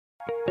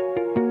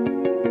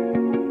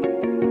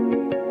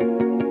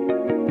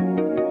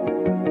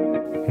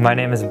My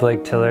name is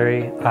Blake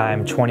Tillery.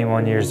 I'm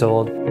 21 years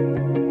old.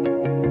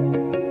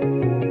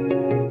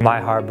 My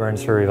heart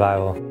burns for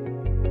revival.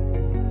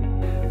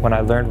 When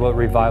I learned what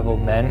revival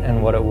meant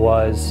and what it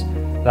was,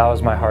 that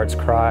was my heart's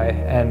cry.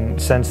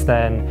 And since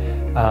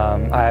then,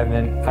 I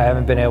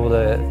haven't been able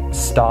to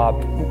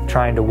stop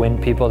trying to win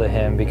people to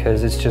Him,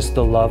 because it's just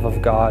the love of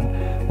God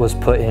was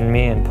put in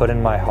me and put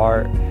in my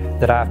heart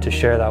that I have to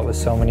share that with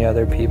so many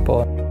other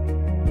people.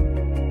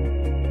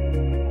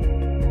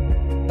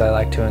 I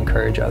like to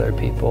encourage other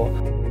people.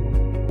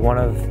 One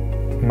of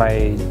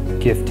my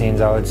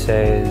giftings, I would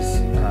say, is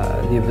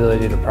the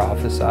ability to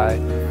prophesy.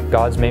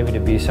 God's made me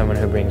to be someone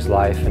who brings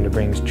life and who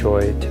brings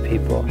joy to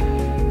people.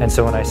 And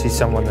so when I see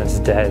someone that's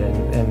dead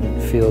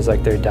and feels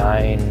like they're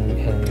dying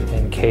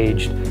and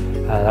caged,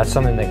 that's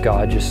something that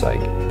God just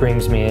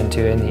brings me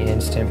into in the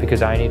instant,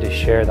 because I need to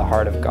share the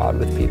heart of God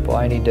with people.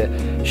 I need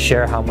to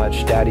share how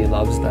much Daddy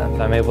loves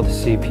them. I'm able to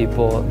see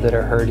people that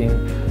are hurting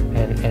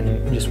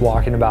and just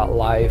walking about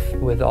life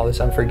with all this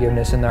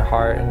unforgiveness in their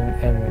heart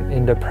and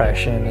in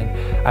depression,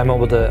 and I'm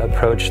able to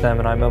approach them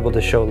and I'm able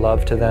to show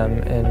love to them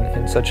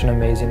in such an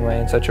amazing way,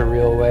 in such a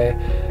real way,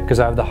 because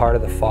I have the heart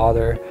of the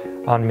Father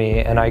on me,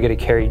 and I get to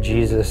carry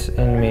Jesus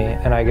in me,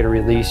 and I get to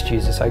release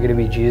Jesus. I get to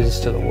be Jesus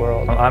to the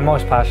world. I'm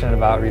most passionate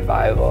about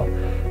revival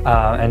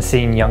and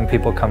seeing young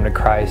people come to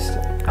Christ.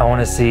 I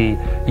want to see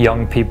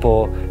young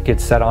people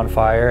get set on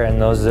fire,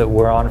 and those that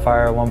were on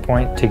fire at one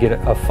point to get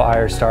a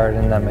fire started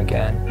in them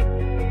again.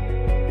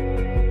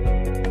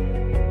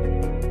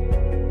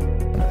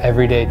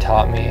 Every day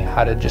taught me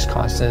how to just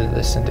constantly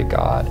listen to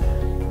God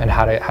and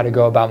how to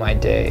go about my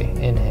day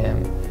in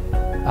Him.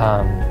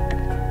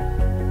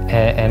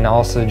 And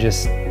also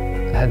just,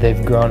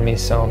 they've grown me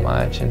so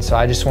much. And so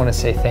I just want to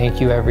say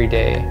thank you every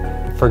day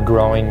for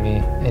growing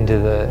me into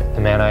the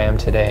man I am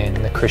today and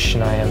the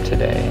Christian I am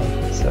today.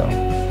 So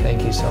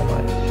thank you so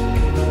much.